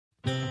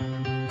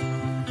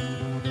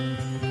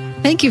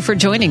Thank you for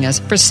joining us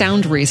for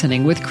Sound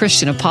Reasoning with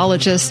Christian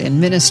apologist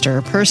and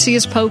minister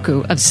Perseus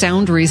Poku of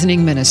Sound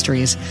Reasoning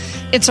Ministries.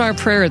 It's our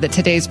prayer that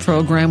today's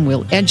program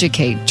will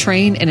educate,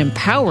 train, and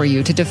empower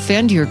you to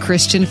defend your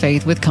Christian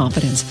faith with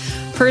confidence.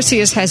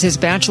 Perseus has his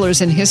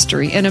bachelor's in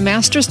history and a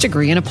master's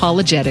degree in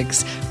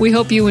apologetics. We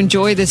hope you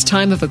enjoy this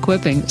time of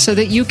equipping so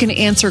that you can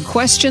answer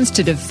questions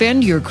to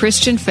defend your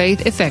Christian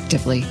faith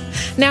effectively.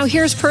 Now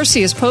here's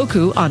Perseus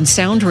Poku on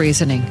Sound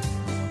Reasoning.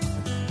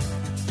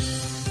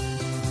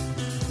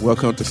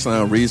 Welcome to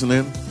Sound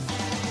Reasoning.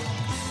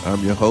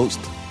 I'm your host,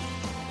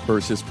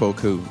 Perseus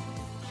Poku.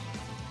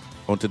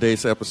 On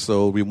today's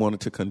episode, we wanted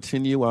to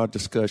continue our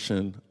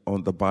discussion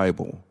on the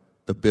Bible,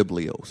 the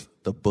Biblios,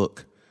 the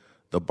book,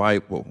 the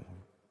Bible,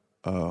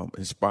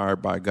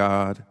 inspired by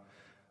God,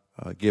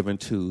 given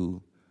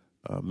to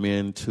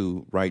men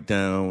to write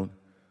down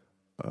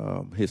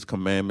his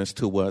commandments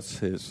to us,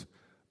 his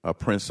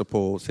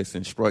principles, his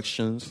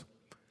instructions,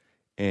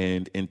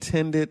 and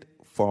intended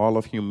for all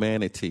of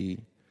humanity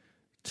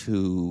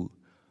to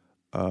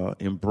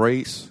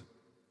embrace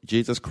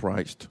Jesus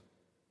Christ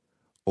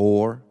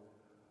or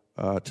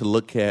to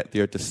look at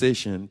their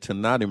decision to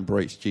not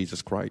embrace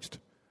Jesus Christ.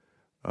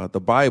 The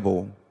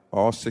Bible,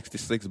 all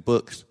 66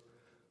 books,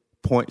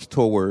 points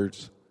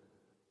towards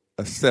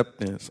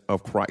acceptance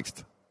of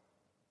Christ.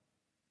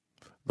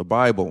 The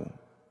Bible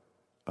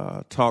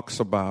talks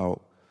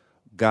about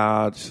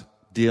God's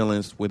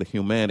dealings with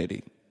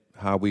humanity,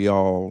 how we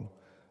all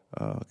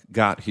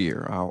got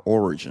here, our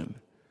origin.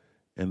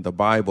 And the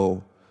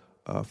Bible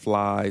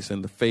flies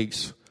in the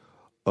face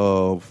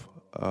of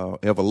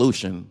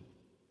evolution.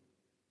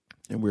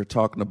 And we're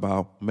talking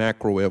about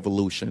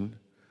macroevolution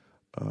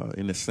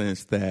in the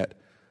sense that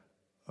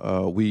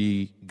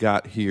we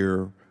got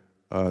here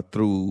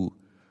through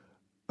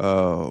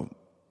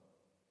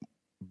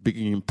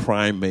being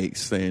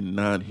primates and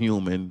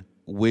non-human,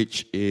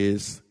 which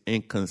is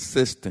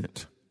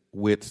inconsistent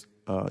with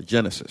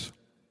Genesis.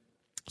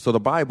 So the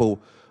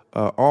Bible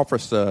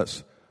offers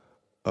us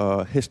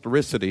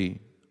historicity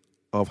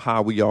of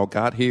how we all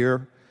got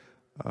here.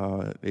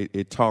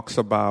 It talks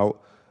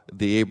about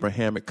the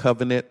Abrahamic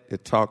covenant.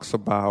 It talks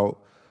about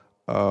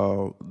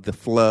the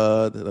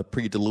flood, the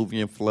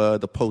pre-Diluvian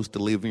flood, the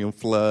post-Diluvian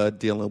flood,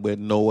 dealing with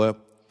Noah.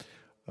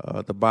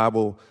 The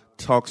Bible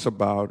talks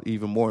about,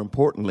 even more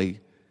importantly,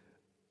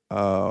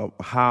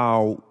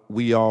 how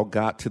we all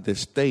got to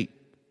this state.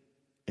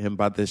 And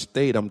by this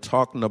state, I'm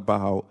talking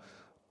about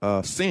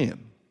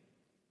sin.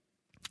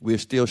 We're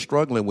still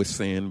struggling with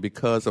sin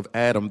because of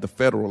Adam, the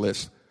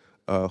Federalist,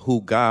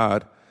 who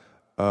God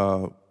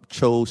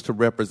chose to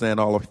represent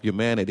all of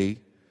humanity.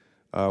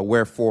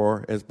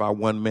 Wherefore, as by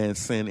one man's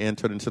sin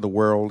entered into the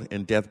world,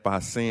 and death by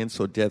sin,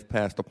 so death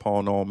passed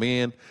upon all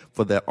men,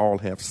 for that all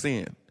have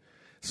sinned.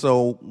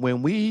 So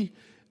when we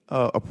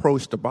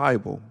approach the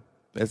Bible,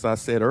 as I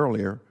said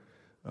earlier,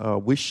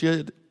 we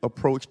should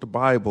approach the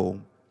Bible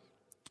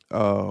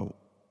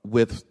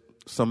with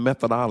some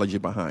methodology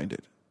behind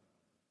it.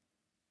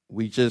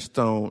 We just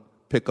don't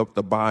pick up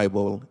the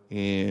Bible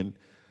and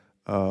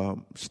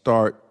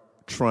start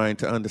trying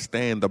to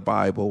understand the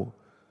Bible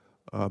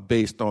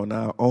based on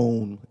our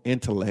own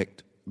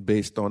intellect,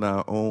 based on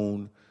our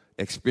own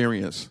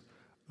experience,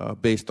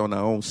 based on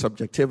our own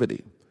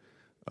subjectivity.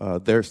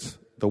 There's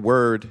the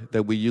word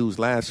that we used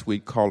last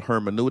week called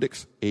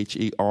hermeneutics,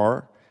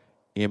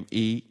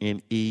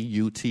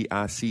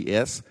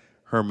 hermeneutic's,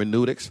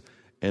 hermeneutics,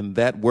 and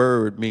that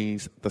word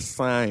means the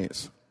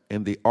science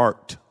and the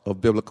art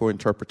of biblical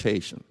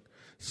interpretation.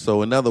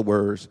 So in other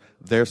words,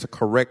 there's a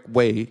correct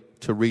way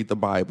to read the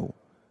Bible,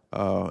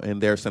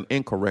 and there's an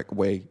incorrect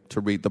way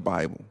to read the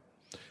Bible.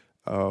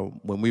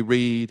 When we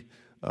read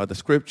the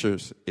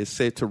scriptures, it's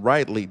said to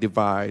rightly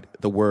divide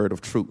the word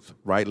of truth,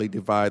 rightly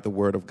divide the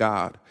word of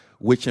God,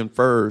 which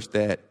infers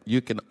that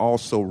you can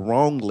also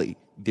wrongly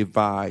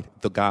divide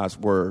the God's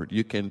word.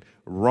 You can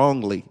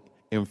wrongly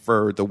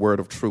infer the word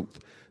of truth.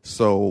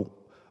 So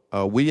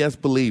we as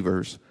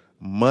believers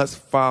must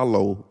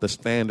follow the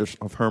standards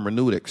of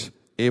hermeneutics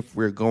if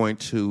we're going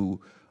to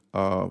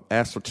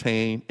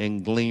ascertain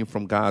and glean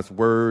from God's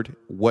word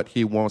what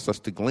he wants us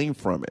to glean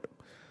from it.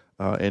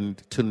 And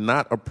to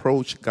not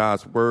approach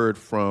God's word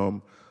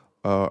from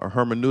a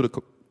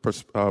hermeneutical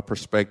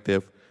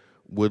perspective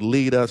would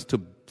lead us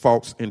to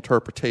false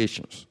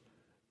interpretations.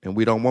 And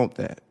we don't want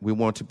that. We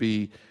want to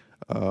be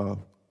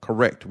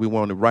correct. We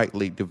want to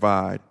rightly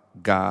divide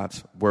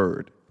God's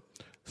word.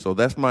 So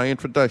that's my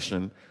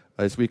introduction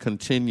as we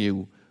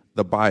continue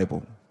the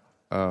Bible,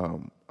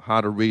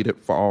 how to read it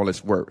for all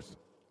it's worth,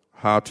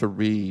 how to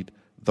read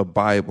the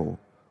Bible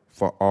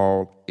for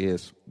all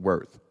it's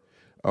worth.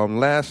 On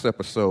last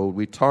episode,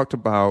 we talked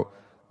about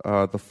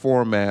the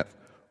format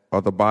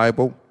of the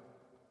Bible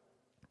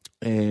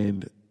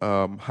and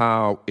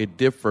how it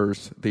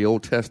differs, the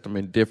Old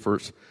Testament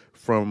differs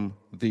from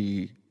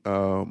the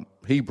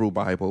Hebrew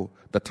Bible,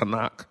 the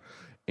Tanakh.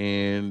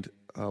 And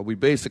we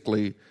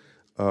basically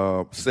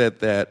said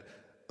that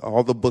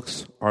all the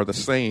books are the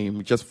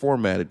same, just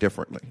formatted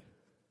differently.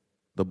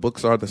 The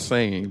books are the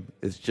same,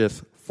 it's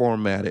just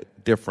formatted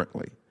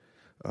differently.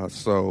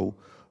 So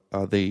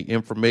the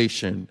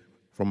information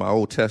from our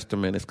Old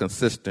Testament is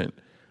consistent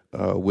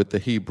with the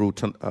Hebrew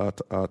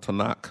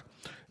Tanakh.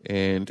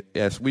 And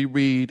as we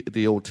read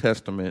the Old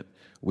Testament,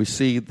 we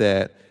see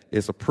that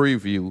it's a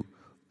preview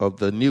of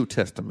the New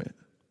Testament,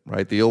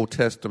 right? The Old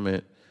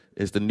Testament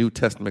is the New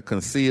Testament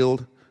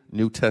concealed.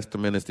 New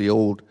Testament is the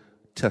Old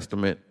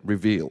Testament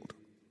revealed.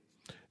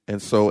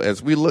 And so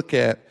as we look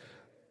at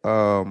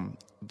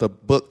the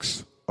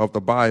books of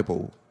the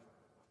Bible,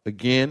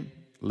 again,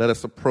 let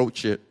us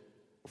approach it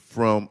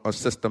from a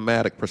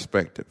systematic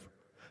perspective.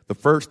 The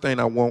first thing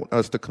I want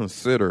us to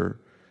consider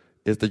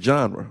is the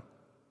genre,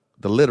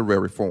 the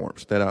literary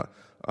forms that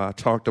I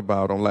talked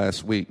about on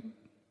last week.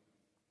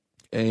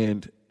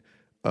 And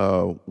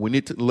we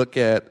need to look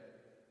at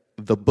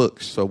the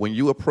books. So when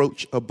you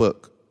approach a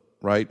book,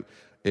 right,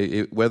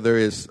 whether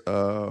it's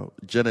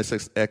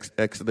Genesis,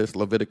 Exodus,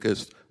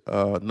 Leviticus,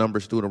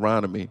 Numbers,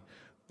 Deuteronomy,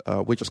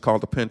 which is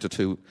called the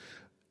Pentateuch,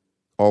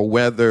 or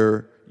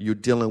whether you're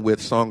dealing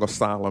with Song of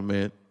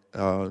Solomon,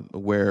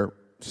 where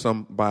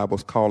some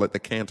Bibles call it the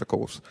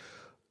Canticles,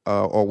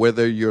 or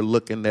whether you're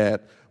looking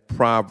at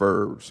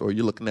Proverbs, or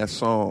you're looking at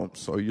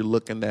Psalms, or you're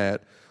looking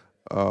at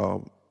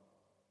the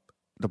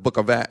book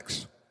of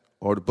Acts,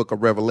 or the book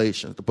of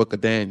Revelation, the book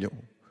of Daniel,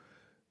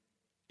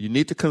 you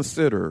need to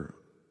consider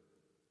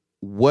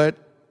what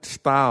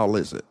style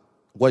is it?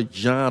 What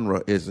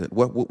genre is it?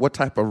 What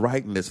type of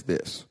writing is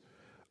this?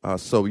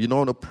 So you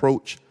don't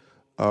approach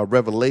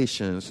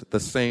Revelations the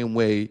same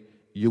way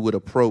you would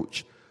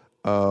approach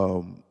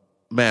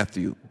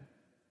Matthew,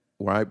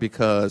 right?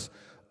 Because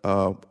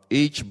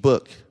each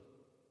book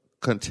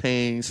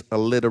contains a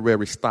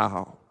literary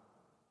style,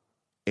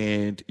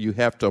 and you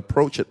have to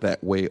approach it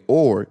that way,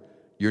 or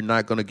you're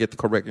not going to get the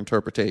correct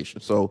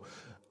interpretation. So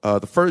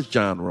the first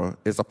genre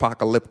is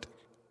apocalyptic.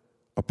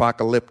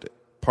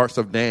 Parts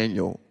of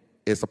Daniel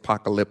is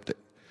apocalyptic.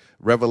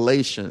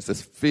 Revelations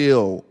is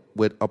filled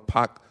with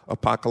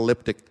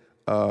apocalyptic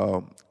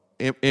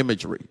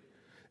imagery.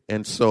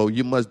 And so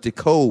you must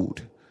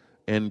decode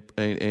and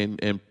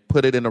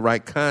put it in the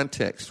right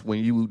context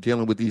when you're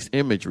dealing with these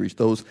imageries.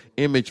 Those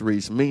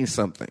imageries mean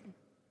something.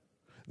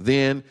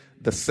 Then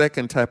the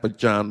second type of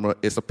genre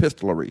is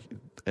epistolary,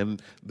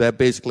 and that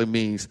basically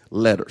means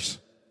letters.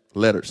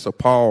 So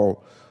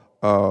Paul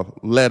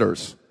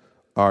letters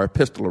are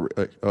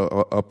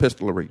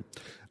epistolary.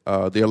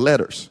 They're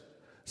letters.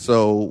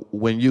 So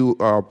when you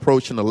are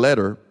approaching a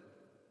letter,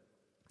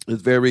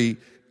 it's very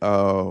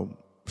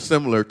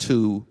similar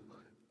to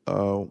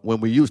when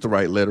we used to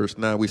write letters.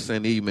 Now we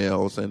send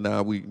emails, and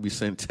now we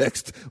send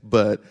text.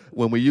 But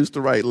when we used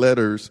to write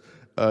letters,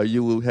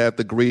 you will have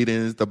the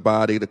greetings, the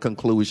body, the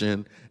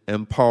conclusion,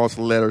 and Paul's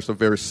letters are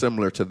very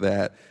similar to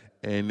that.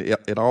 And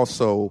it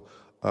also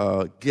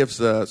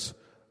gives us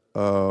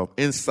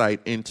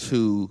insight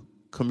into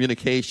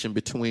communication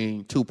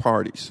between two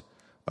parties,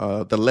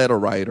 the letter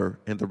writer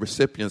and the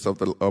recipients of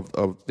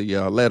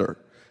the letter.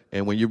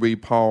 And when you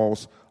read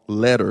Paul's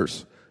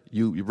letters,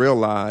 you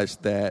realize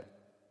that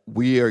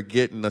we are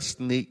getting a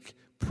sneak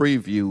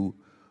preview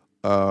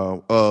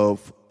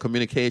of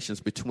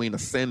communications between a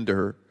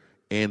sender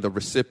and the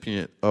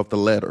recipient of the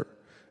letter.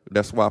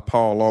 That's why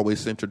Paul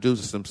always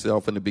introduces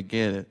himself in the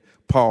beginning,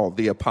 Paul,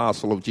 the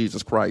apostle of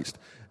Jesus Christ,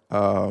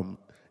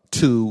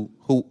 to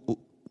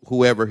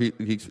whoever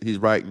he's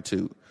writing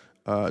to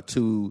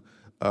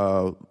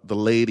the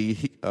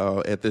lady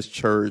at this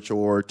church,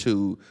 or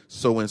to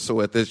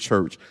so-and-so at this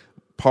church.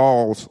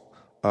 Paul's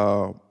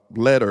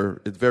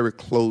letter is very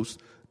close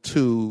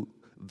to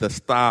the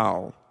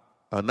style,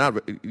 not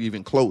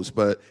even close,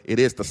 but it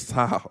is the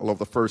style of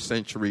the first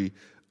century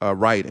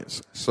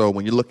writings. So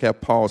when you look at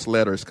Paul's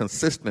letter, it's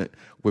consistent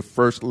with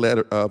first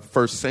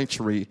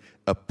century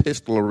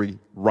epistolary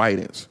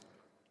writings.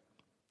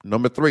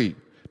 Number 3,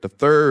 the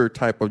third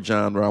type of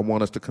genre I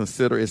want us to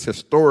consider is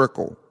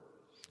historical.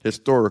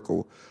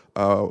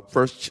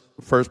 First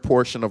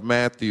portion of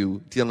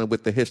Matthew dealing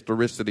with the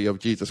historicity of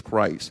Jesus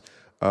Christ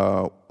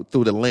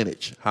through the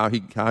lineage, how he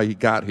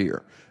got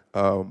here.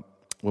 When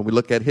we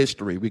look at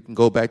history, we can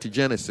go back to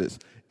Genesis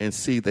and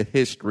see the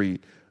history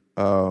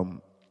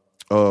of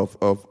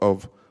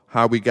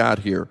how we got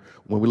here.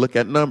 When we look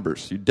at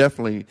Numbers, you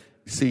definitely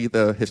see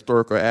the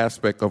historical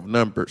aspect of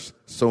Numbers.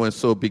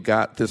 So-and-so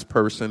begot this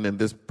person, and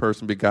this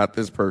person begot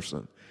this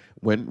person.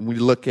 When we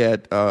look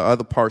at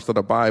other parts of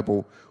the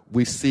Bible,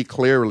 we see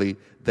clearly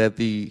that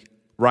the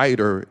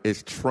writer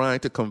is trying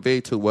to convey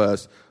to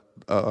us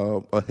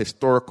a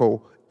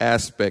historical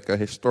aspect, a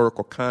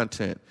historical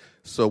content.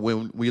 So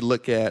when we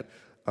look at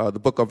the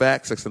book of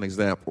Acts as an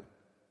example,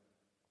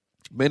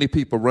 many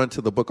people run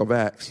to the book of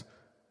Acts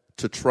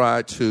to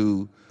try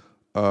to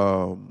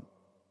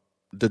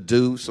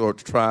deduce or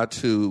try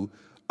to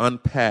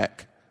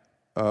unpack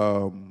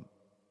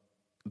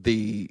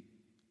the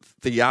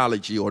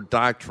theology or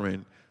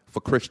doctrine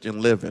for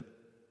Christian living.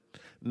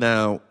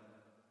 Now,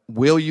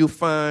 will you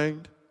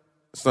find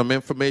some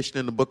information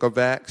in the book of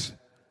Acts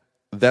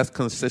that's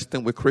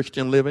consistent with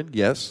Christian living?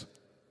 Yes.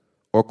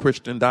 Or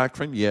Christian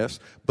doctrine? Yes.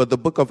 But the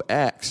book of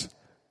Acts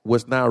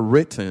was not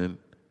written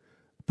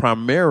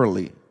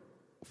primarily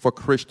for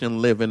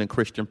Christian living and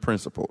Christian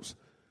principles.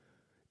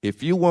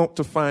 If you want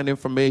to find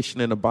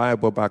information in the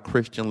Bible about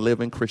Christian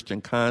living, Christian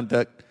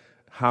conduct,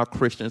 how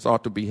Christians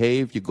ought to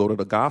behave, you go to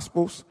the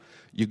Gospels,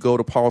 you go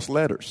to Paul's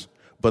letters.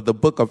 But the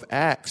book of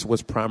Acts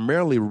was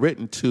primarily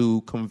written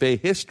to convey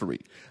history,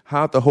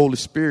 how the Holy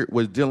Spirit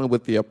was dealing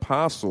with the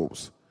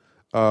apostles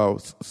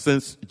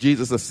since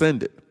Jesus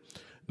ascended.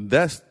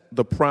 That's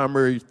the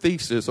primary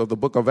thesis of the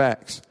book of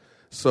Acts.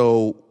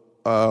 So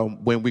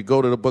when we go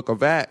to the book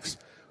of Acts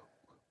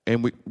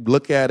and we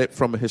look at it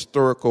from a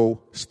historical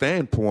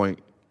standpoint,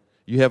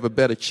 you have a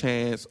better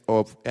chance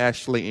of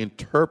actually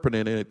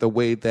interpreting it the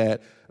way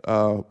that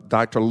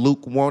Dr.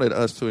 Luke wanted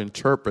us to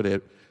interpret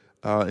it.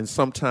 And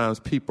sometimes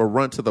people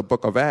run to the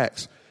book of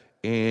Acts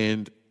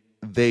and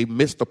they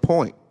miss the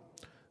point.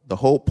 The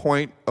whole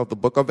point of the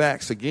book of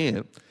Acts,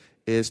 again,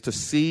 is to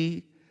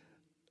see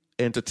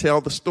and to tell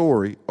the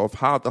story of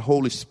how the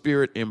Holy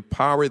Spirit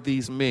empowered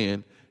these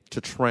men to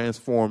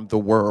transform the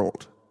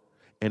world.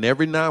 And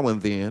every now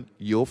and then,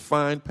 you'll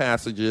find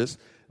passages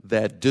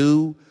that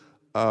do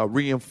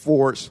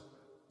reinforce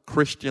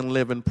Christian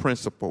living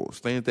principles,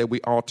 things that we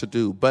ought to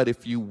do. But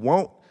if you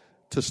want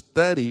to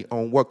study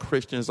on what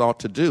Christians ought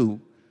to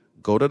do,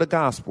 go to the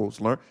Gospels,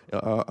 learn,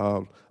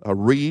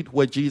 read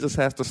what Jesus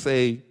has to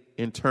say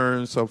in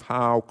terms of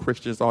how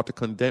Christians ought to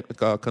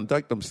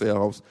conduct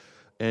themselves,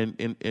 and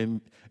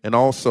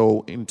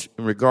also in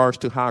regards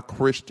to how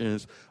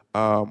Christians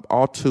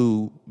ought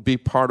to be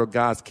part of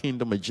God's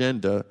kingdom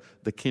agenda,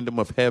 the kingdom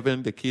of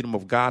heaven, the kingdom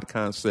of God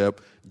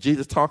concept.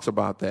 Jesus talks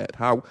about that,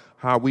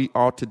 how we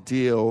ought to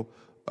deal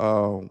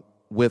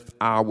with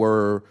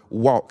our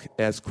walk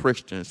as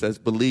Christians, as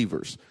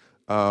believers.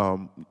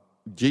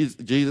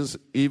 Jesus,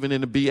 even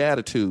in the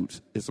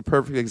Beatitudes, is a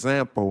perfect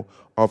example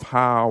of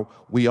how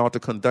we ought to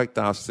conduct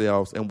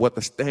ourselves and what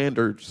the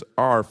standards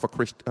are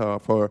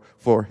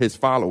for his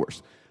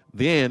followers.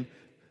 Then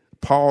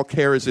Paul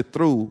carries it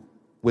through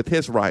with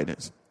his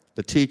writings,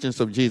 the teachings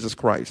of Jesus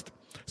Christ.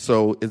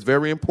 So it's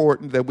very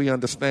important that we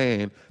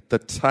understand the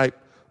type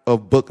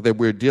of book that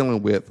we're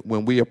dealing with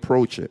when we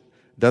approach it.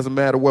 Doesn't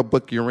matter what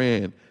book you're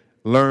in,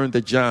 learn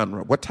the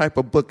genre. What type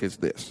of book is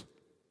this?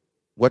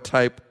 What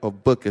type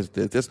of book is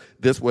this?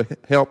 This will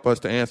help us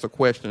to answer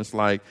questions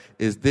like,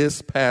 is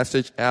this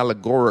passage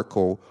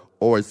allegorical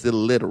or is it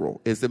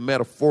literal? Is it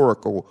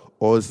metaphorical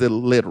or is it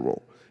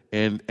literal?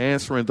 And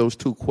answering those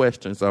two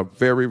questions are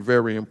very,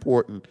 very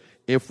important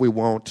if we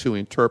want to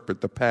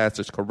interpret the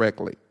passage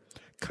correctly.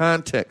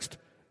 Context,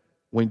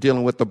 when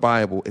dealing with the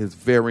Bible, is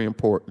very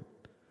important.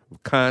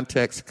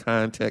 Context,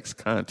 context,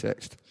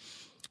 context.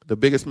 The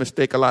biggest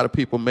mistake a lot of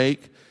people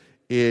make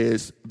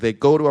is they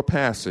go to a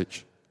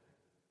passage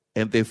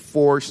and they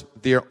force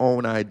their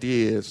own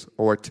ideas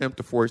or attempt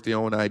to force their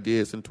own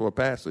ideas into a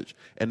passage.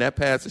 And that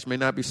passage may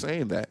not be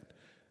saying that.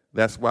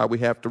 That's why we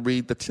have to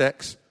read the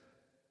text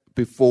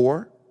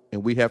before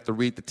and we have to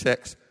read the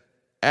text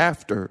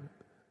after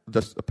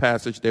the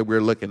passage that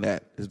we're looking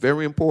at. It's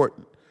very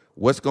important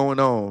what's going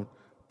on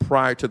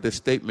prior to this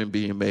statement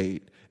being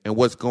made and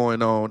what's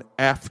going on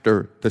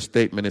after the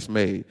statement is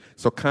made.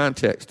 So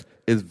context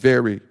is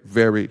very,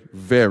 very,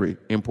 very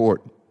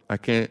important. I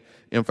can't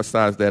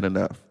emphasize that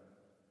enough.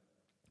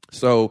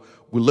 So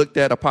we looked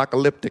at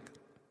apocalyptic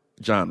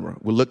genre.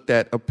 We looked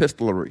at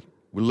epistolary.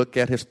 We looked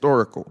at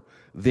historical.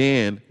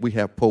 Then we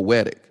have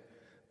poetic.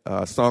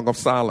 Song of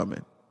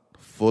Solomon,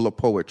 full of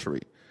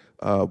poetry.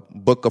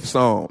 Book of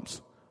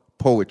Psalms,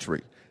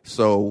 poetry.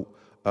 So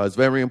it's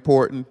very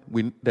important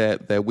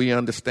that we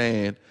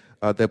understand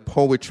that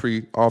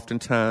poetry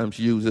oftentimes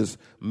uses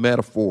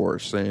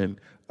metaphors and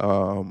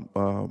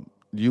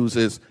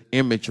uses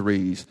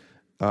imageries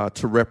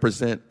to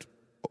represent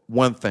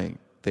one thing.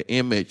 The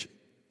image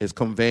is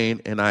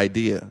conveying an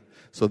idea.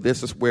 So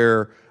this is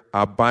where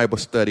our Bible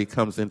study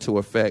comes into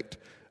effect.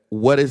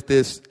 What is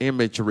this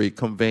imagery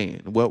conveying?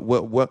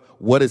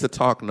 What is it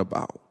talking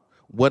about?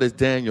 What is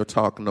Daniel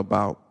talking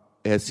about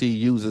as he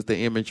uses the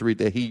imagery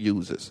that he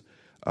uses?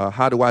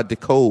 How do I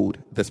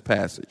decode this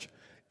passage?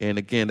 And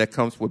again, that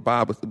comes with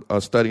Bible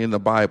studying the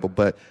Bible,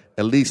 but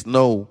at least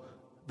know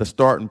the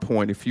starting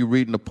point. If you're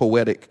reading the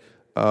poetic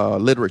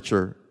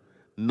literature,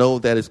 know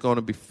that it's going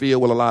to be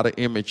filled with a lot of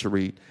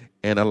imagery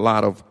and a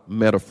lot of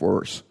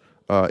metaphors,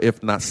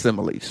 if not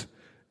similes.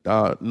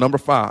 Number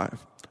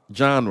 5,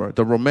 genre,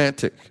 the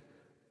romantic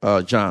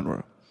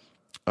genre.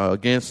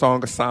 Again,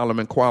 Song of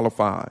Solomon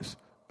qualifies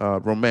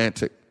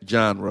romantic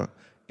genre,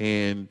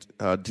 and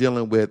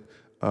dealing with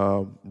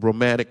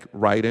romantic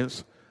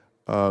writings,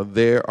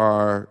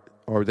 there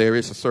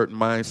is a certain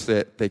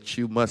mindset that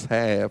you must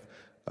have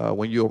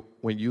when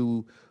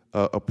you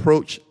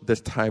approach this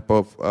type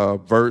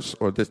of verse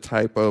or this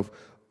type of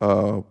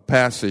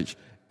passage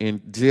in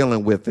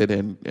dealing with it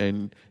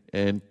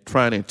and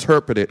trying to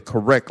interpret it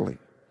correctly.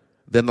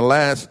 Then the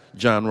last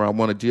genre I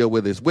want to deal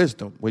with is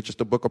wisdom, which is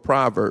the book of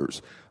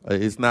Proverbs.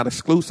 It's not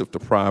exclusive to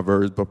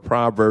Proverbs, but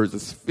Proverbs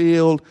is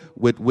filled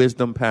with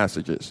wisdom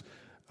passages.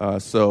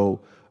 So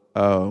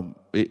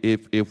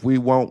if we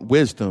want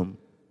wisdom,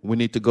 we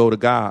need to go to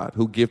God,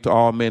 who gives to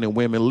all men and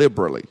women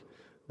liberally.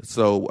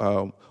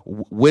 So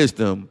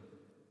wisdom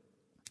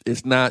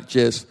is not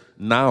just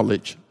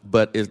knowledge,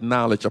 but is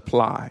knowledge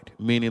applied,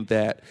 meaning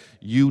that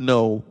you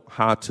know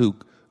how to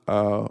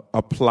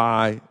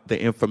apply the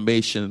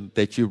information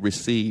that you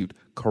received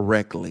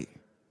correctly.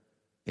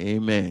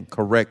 Amen.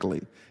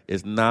 Correctly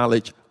is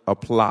knowledge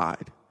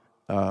applied.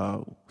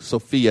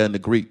 Sophia in the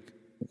Greek,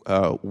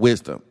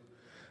 wisdom.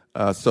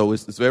 So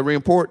it's very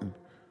important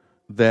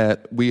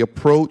that we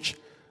approach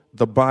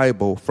the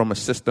Bible from a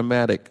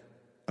systematic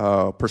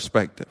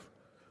perspective.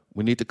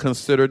 We need to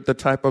consider the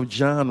type of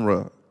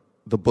genre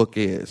the book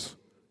is,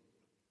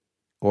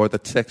 or the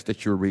text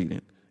that you're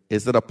reading.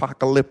 Is it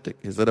apocalyptic?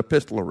 Is it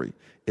epistolary?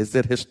 Is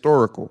it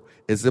historical?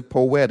 Is it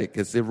poetic?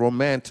 Is it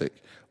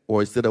romantic?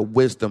 Or is it a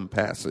wisdom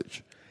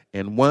passage?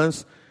 And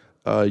once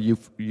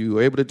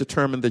you're able to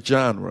determine the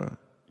genre,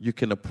 you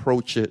can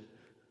approach it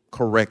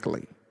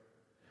correctly.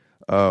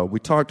 We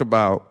talked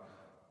about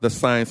the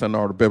science and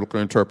art of biblical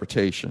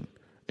interpretation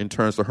in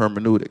terms of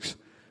hermeneutics.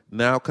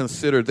 Now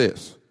consider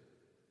this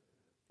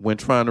when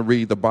trying to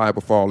read the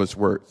Bible for all it's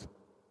worth.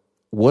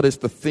 What is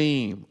the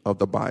theme of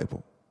the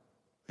Bible?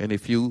 And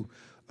if you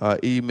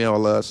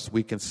email us,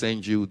 we can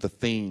send you the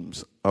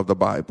themes of the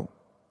Bible.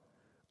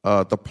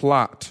 The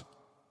plot.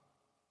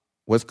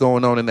 What's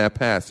going on in that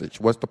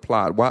passage? What's the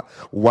plot?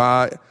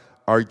 Why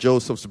are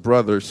Joseph's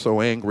brothers so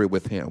angry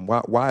with him?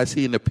 Why is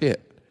he in the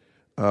pit?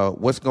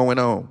 What's going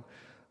on?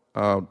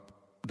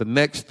 The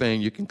next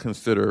thing you can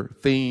consider: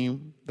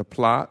 theme, the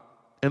plot,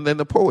 and then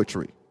the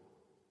poetry.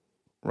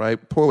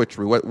 Right?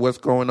 Poetry. What's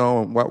going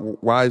on?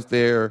 Why is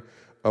there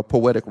a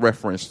poetic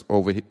reference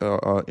over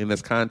in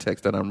this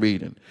context that I'm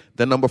reading?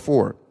 Then number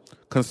 4,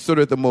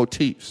 consider the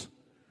motifs.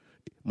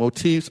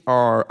 Motifs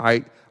are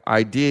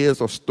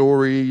ideas or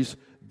stories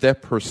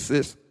that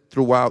persist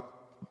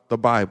throughout the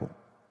Bible.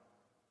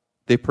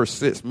 They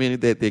persist, meaning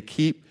that they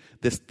keep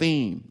this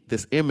theme,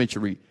 this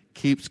imagery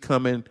keeps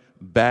coming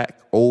back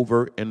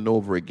over and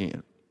over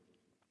again.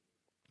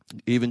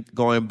 Even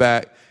going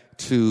back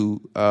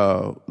to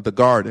the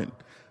garden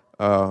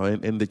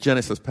in the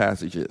Genesis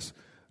passages.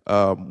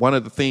 One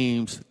of the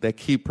themes that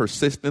keep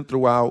persistent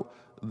throughout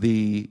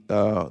the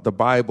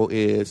Bible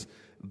is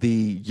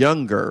the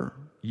younger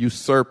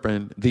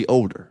usurping the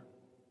older.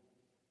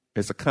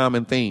 It's a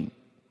common theme.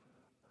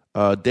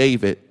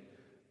 David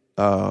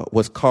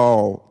was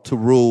called to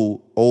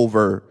rule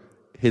over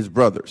his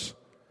brothers.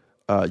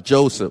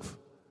 Joseph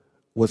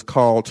was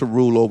called to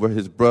rule over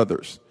his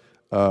brothers.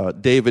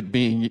 David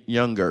being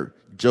younger,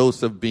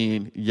 Joseph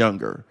being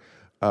younger.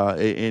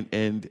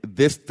 And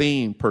this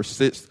theme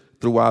persists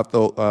throughout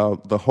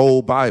the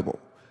whole Bible.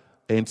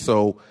 And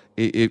so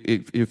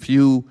if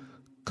you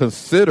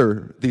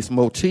consider these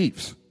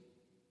motifs,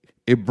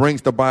 it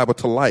brings the Bible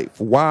to life.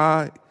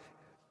 Why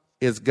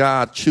is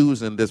God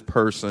choosing this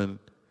person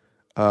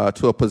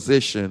to a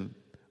position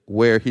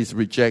where he's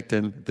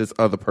rejecting this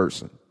other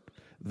person?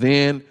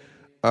 Then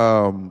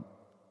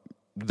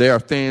there are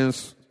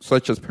things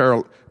such as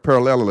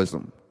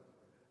parallelism,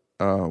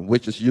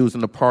 which is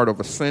using a part of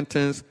a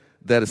sentence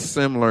that is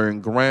similar in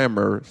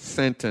grammar,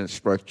 sentence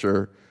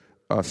structure,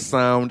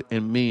 sound,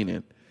 and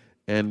meaning.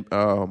 And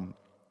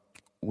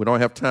we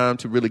don't have time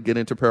to really get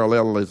into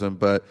parallelism,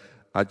 but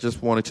I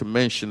just wanted to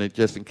mention it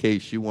just in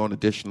case you want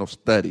additional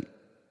study.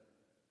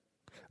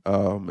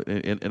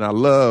 And I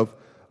love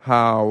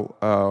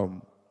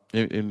how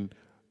in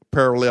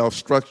parallel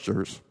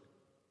structures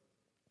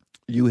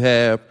you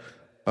have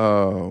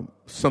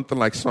something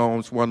like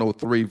Psalms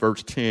 103,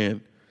 verse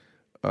 10,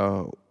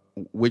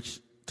 which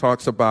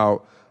talks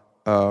about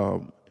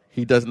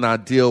he does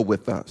not deal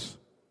with us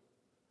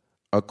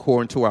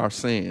according to our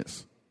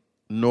sins,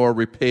 nor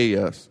repay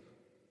us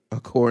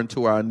according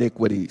to our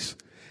iniquities.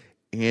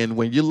 And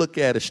when you look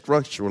at it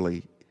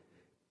structurally,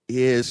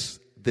 is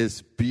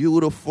this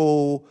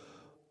beautiful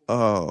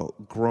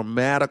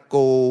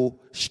grammatical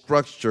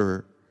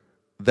structure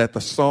that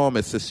the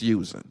psalmist is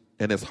using.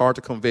 And it's hard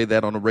to convey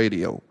that on the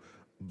radio,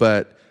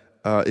 but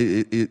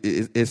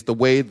it's the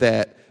way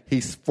that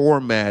he's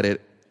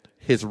formatted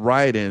his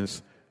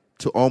writings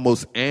to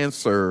almost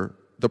answer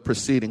the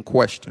preceding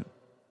question.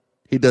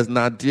 He does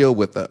not deal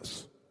with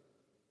us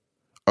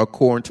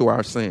according to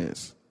our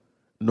sins,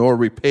 nor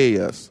repay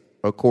us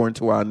according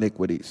to our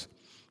iniquities.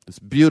 This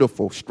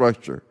beautiful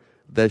structure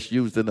that's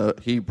used in the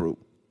Hebrew.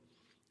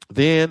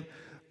 Then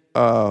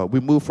we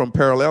move from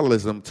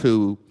parallelism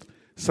to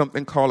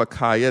something called a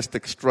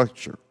chiastic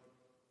structure.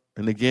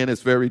 And again,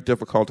 it's very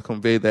difficult to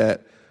convey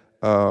that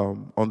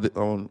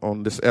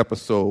on this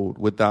episode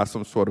without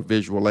some sort of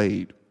visual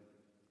aid.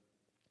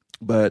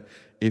 But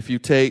if you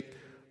take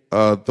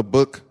the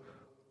book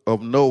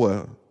of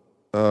Noah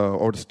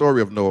or the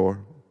story of Noah,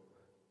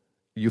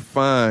 you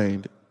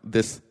find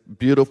this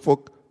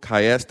beautiful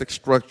chiastic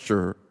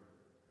structure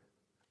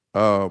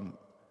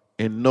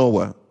in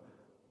Noah,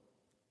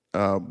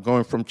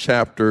 going from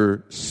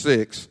chapter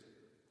 6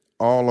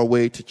 all the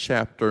way to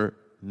chapter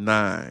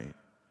 9.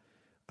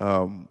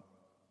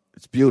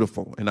 It's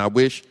beautiful, and I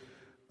wish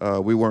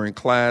we were in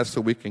class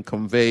so we can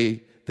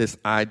convey this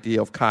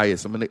idea of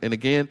chiasm. And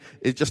again,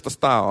 it's just a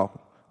style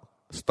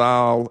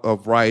style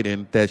of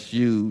writing that's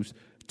used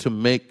to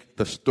make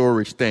the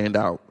story stand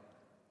out.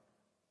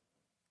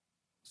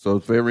 So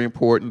it's very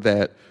important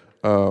that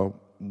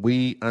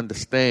we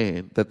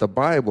understand that the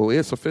Bible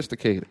is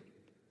sophisticated.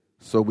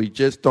 So we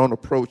just don't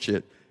approach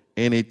it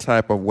any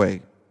type of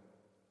way.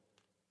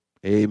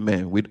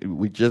 Amen.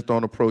 We just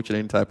don't approach it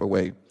any type of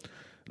way.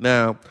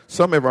 Now,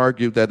 some have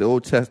argued that the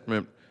Old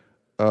Testament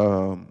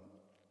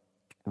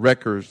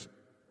records,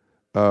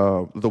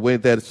 the way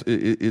that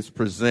it's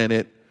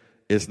presented,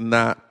 is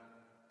not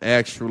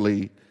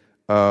actually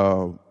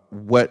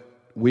what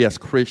we as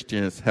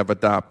Christians have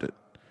adopted,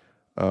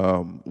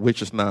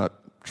 which is not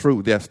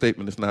true. That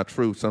statement is not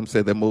true. Some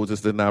say that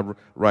Moses did not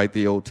write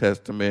the Old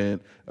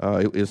Testament.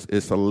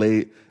 It's a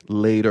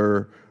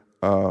later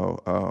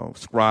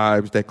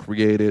scribes that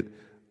created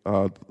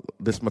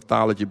this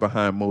mythology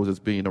behind Moses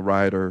being a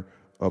writer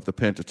of the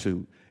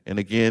Pentateuch. And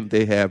again,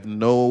 they have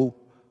no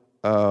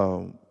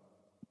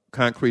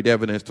concrete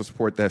evidence to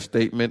support that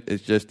statement.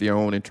 It's just their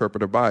own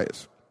interpretive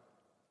bias.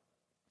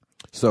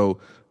 So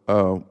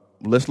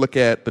let's look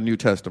at the New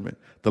Testament.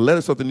 The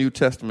letters of the New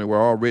Testament were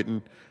all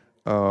written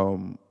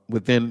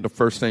within the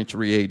first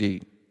century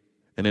AD.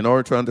 And in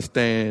order to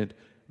understand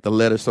the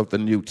letters of the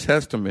New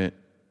Testament,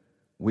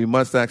 we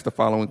must ask the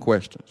following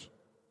questions.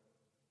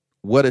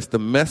 What is the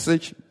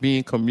message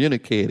being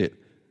communicated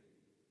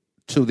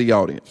to the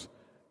audience?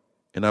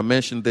 And I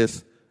mentioned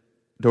this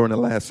during the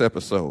last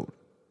episode.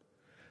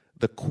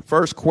 The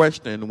first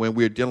question when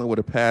we're dealing with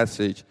a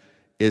passage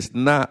is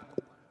not,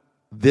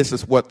 this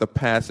is what the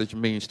passage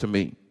means to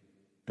me.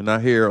 And I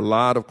hear a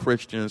lot of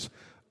Christians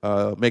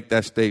make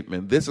that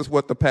statement. This is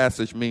what the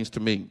passage means to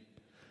me.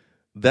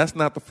 That's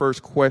not the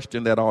first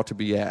question that ought to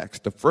be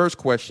asked. The first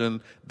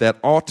question that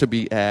ought to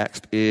be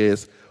asked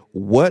is,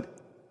 what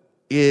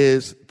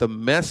is the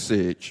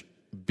message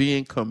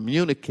being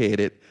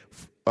communicated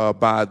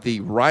by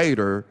the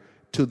writer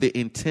to the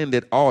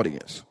intended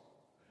audience?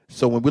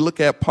 So when we look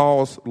at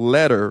Paul's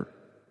letter,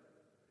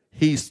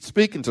 he's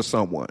speaking to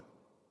someone.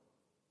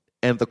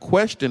 And the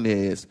question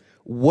is,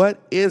 what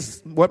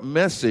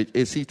message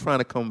is he trying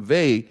to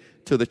convey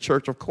to the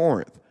church of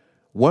Corinth?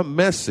 What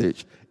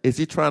message is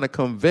he trying to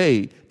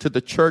convey to the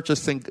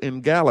churches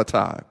in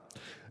Galatia?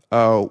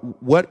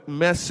 What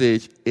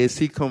message is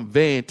he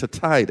conveying to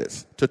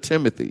Titus, to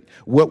Timothy?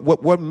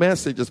 What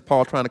message is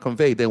Paul trying to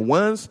convey? Then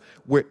once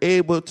we're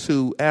able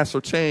to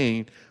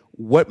ascertain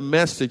what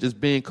message is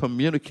being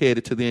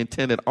communicated to the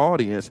intended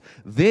audience,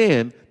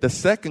 then the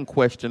second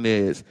question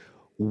is,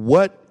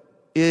 what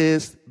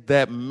is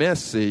that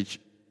message,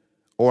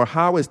 or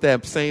how is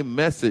that same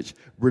message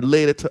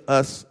related to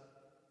us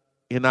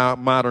in our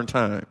modern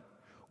time?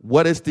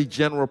 What is the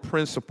general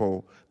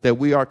principle that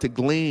we are to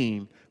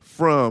glean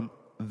from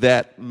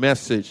that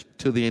message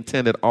to the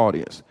intended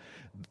audience?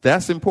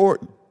 That's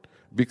important,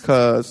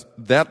 because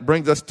that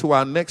brings us to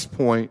our next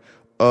point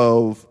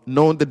of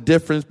knowing the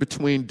difference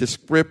between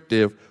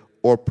descriptive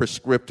or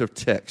prescriptive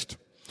text.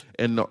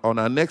 And on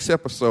our next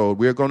episode,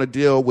 we're going to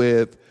deal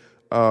with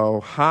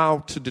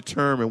how to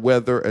determine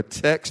whether a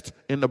text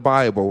in the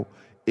Bible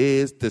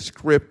is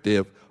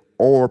descriptive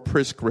or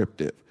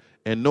prescriptive.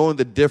 And knowing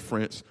the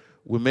difference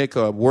will make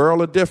a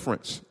world of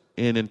difference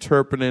in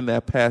interpreting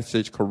that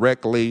passage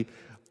correctly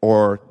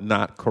or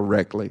not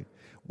correctly.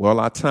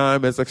 Well, our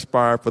time has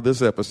expired for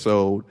this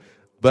episode,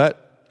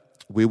 but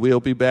we will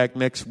be back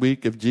next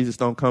week if Jesus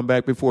don't come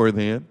back before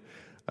then.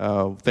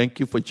 Thank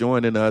you for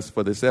joining us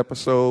for this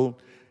episode.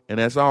 And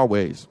as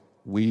always,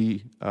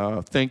 we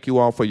thank you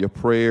all for your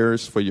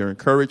prayers, for your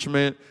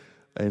encouragement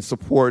and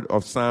support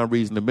of Sound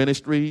Reasoning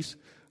Ministries.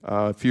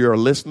 If you're a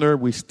listener,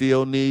 we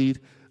still need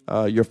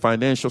your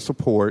financial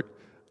support.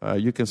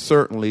 You can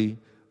certainly,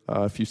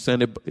 if you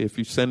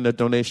send a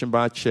donation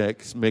by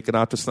check, make it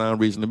out to Sound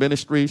Reasoning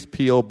Ministries,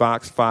 P.O.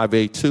 Box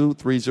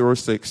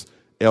 582-306,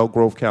 Elk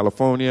Grove,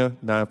 California,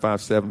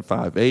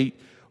 95758.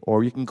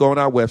 Or you can go on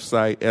our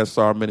website,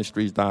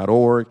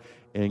 srministries.org,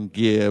 and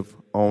give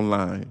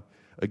online.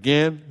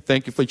 Again,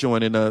 thank you for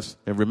joining us.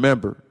 And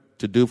remember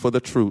to do for the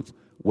truth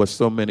what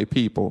so many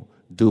people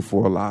do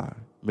for a lie.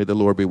 May the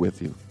Lord be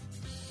with you.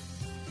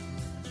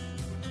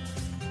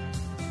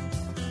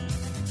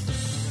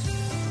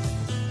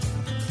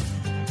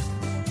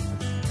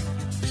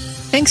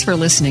 Thanks for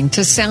listening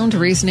to Sound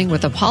Reasoning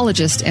with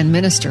apologist and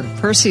minister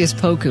Perseus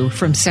Poku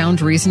from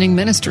Sound Reasoning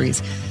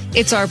Ministries.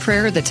 It's our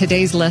prayer that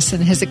today's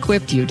lesson has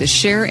equipped you to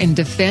share and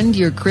defend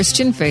your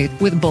Christian faith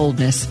with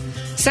boldness.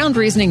 Sound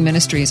Reasoning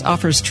Ministries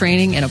offers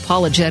training in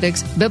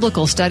apologetics,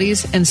 biblical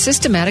studies, and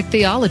systematic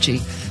theology.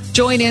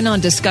 Join in on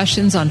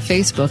discussions on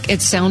Facebook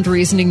at Sound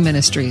Reasoning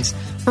Ministries.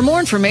 For more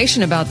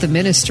information about the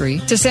ministry,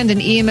 to send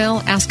an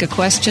email, ask a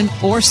question,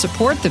 or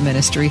support the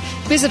ministry,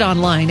 visit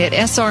online at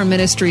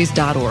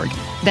srministries.org.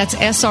 That's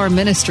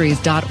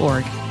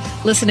srministries.org.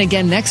 Listen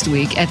again next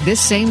week at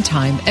this same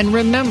time. And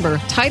remember,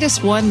 Titus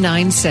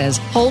 1:9 says,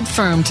 hold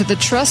firm to the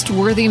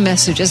trustworthy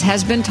message as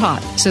has been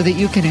taught, so that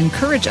you can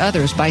encourage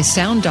others by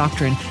sound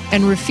doctrine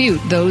and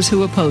refute those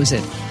who oppose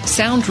it.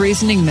 Sound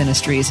Reasoning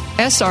Ministries,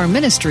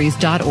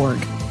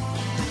 srministries.org.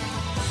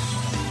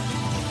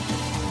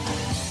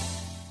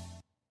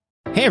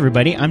 Hey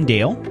everybody, I'm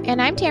Dale. And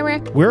I'm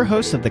Tamara. We're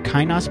hosts of the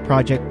Kainos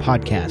Project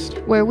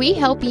podcast, where we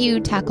help you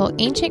tackle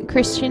ancient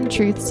Christian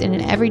truths in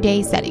an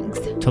everyday settings.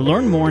 To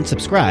learn more and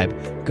subscribe,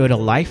 go to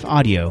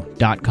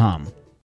lifeaudio.com.